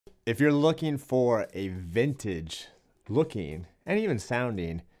If you're looking for a vintage looking and even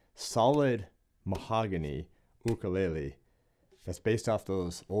sounding solid mahogany ukulele that's based off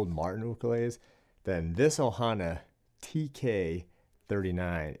those old Martin ukuleles, then this Ohana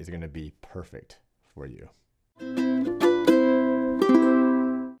TK-39 is going to be perfect for you.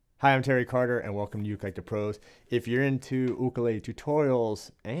 Hi, I'm Terry Carter and welcome to ukelikethepros. If you're into ukulele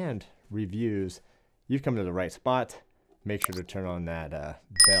tutorials and reviews, you've come to the right spot. Make sure to turn on that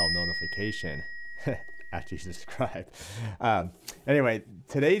bell notification after you subscribe. Anyway,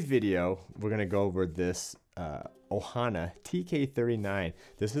 today's video, we're going to go over this Ohana TK-39.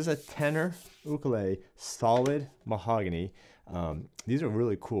 This is a tenor ukulele, solid mahogany. These are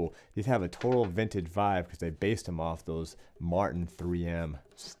really cool. These have a total vintage vibe because they based them off those Martin 3M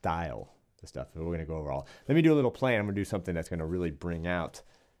style stuff. We're going to go over all. Let me do a little playing. I'm going to do something that's going to really bring out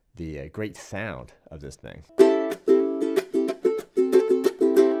the great sound of this thing.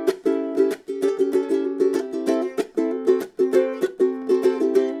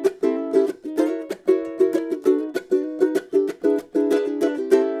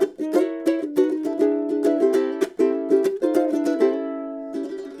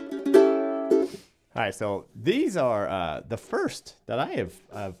 All right, so these are the first that I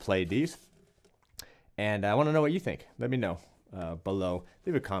have played these, and I want to know what you think. Let me know below.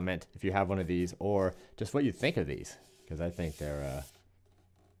 Leave a comment if you have one of these, or just what you think of these, because I think they're,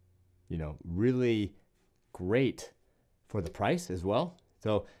 you know, really great for the price as well.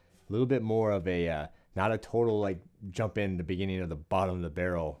 So a little bit more of a not a total like jump in the beginning of the bottom of the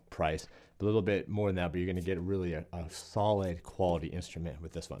barrel price. A little bit more than that, but you're going to get really a solid quality instrument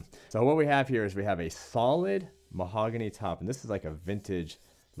with this one. So what we have here is we have a solid mahogany top, and this is like a vintage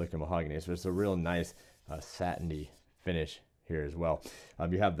looking mahogany. So it's a real nice satiny finish here as well.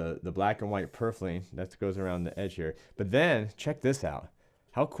 You have the black and white purfling that goes around the edge here. But then check this out.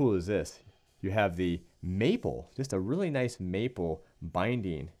 How cool is this? You have the maple, just a really nice maple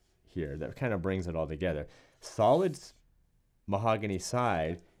binding here that kind of brings it all together. Solid mahogany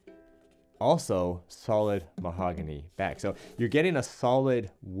side, also solid mahogany back. So you're getting a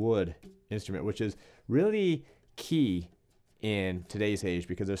solid wood instrument, which is really key in today's age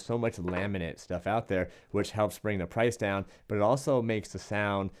because there's so much laminate stuff out there, which helps bring the price down, but it also makes the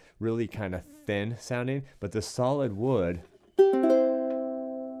sound really kind of thin sounding. But the solid wood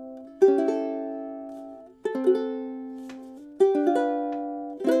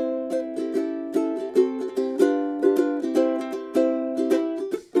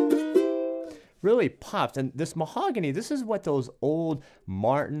really pops. And this mahogany, this is what those old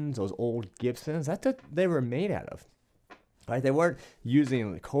Martins, those old Gibsons, that's what they were made out of. Right? They weren't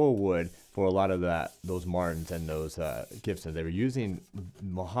using coal wood for a lot of those Martins and those Gibsons. They were using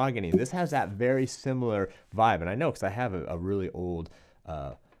mahogany. This has that very similar vibe, and I know because I have a really old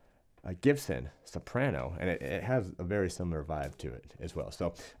a Gibson soprano, and it has a very similar vibe to it as well.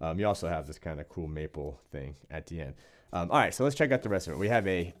 So you also have this kind of cool maple thing at the end. All right, so let's check out the rest of it. We have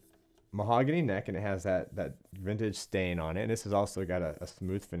a mahogany neck, and it has that vintage stain on it, and this has also got a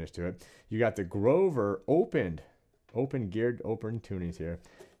smooth finish to it. You got the Grover open geared tunings here,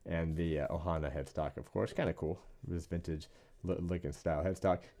 and the Ohana headstock, of course, kind of cool, this vintage looking style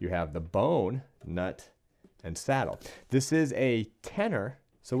headstock. You have the bone, nut, and saddle. This is a tenor,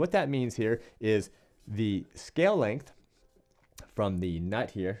 so what that means here is the scale length from the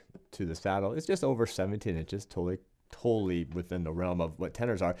nut here to the saddle is just over 17 inches, totally within the realm of what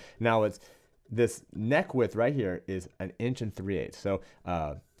tenors are. Now it's this neck width right here is 1 3/8 inches.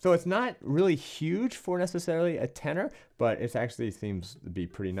 So it's not really huge for necessarily a tenor, but it actually seems to be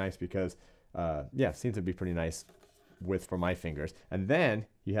pretty nice because yeah, seems to be pretty nice width for my fingers. And then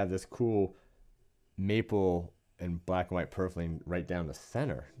you have this cool maple and black and white purfling right down the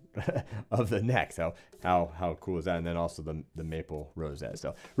center of the neck. So how cool is that? And then also the maple rosette.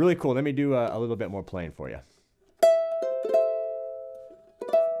 So really cool. Let me do a little bit more playing for you.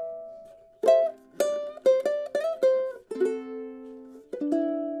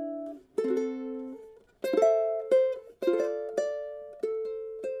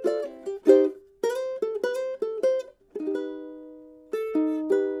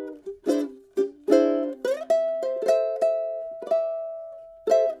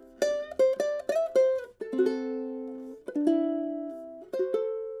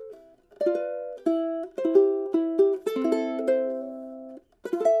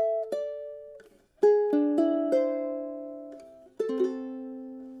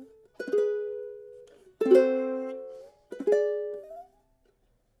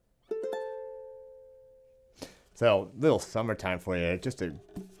 So little summertime for you, just a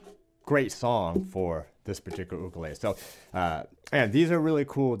great song for this particular ukulele. So And these are really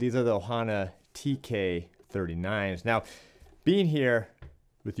cool. These are the Ohana TK-39s. Now, being here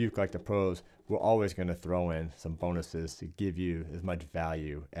with ukelikethepros, we're always going to throw in some bonuses to give you as much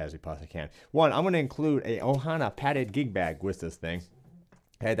value as we possibly can. One, I'm going to include a Ohana padded gig bag with this thing.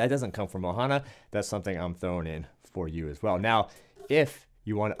 Okay, that doesn't come from Ohana. That's something I'm throwing in for you as well. Now, if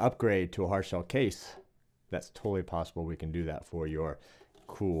you want to upgrade to a hard shell case, that's totally possible. We can do that for your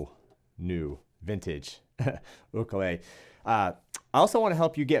cool, new, vintage ukulele. I also want to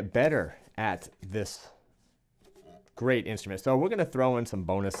help you get better at this great instrument. So we're going to throw in some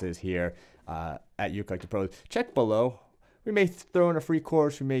bonuses here at ukelikethepros. Check below. We may throw in a free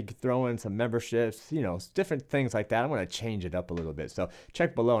course. We may throw in some memberships, you know, different things like that. I'm going to change it up a little bit. So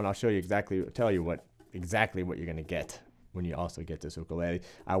check below and I'll show you exactly, tell you exactly what you're going to get when you also get this ukulele.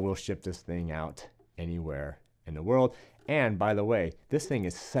 I will ship this thing out anywhere in the world. And by the way, this thing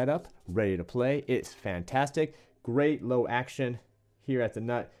is set up, ready to play. It's fantastic. Great low action here at the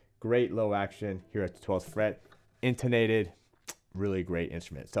nut. Great low action here at the 12th fret. Intonated, really great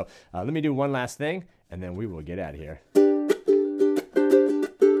instrument. So let me do one last thing and then we will get out of here.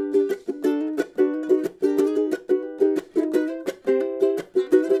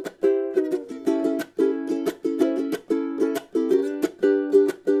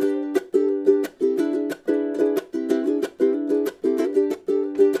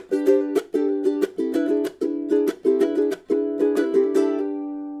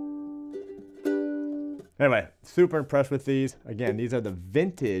 Anyway, super impressed with these. Again, these are the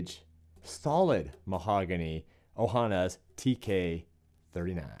vintage, solid mahogany Ohana's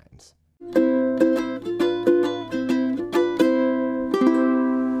TK-39s.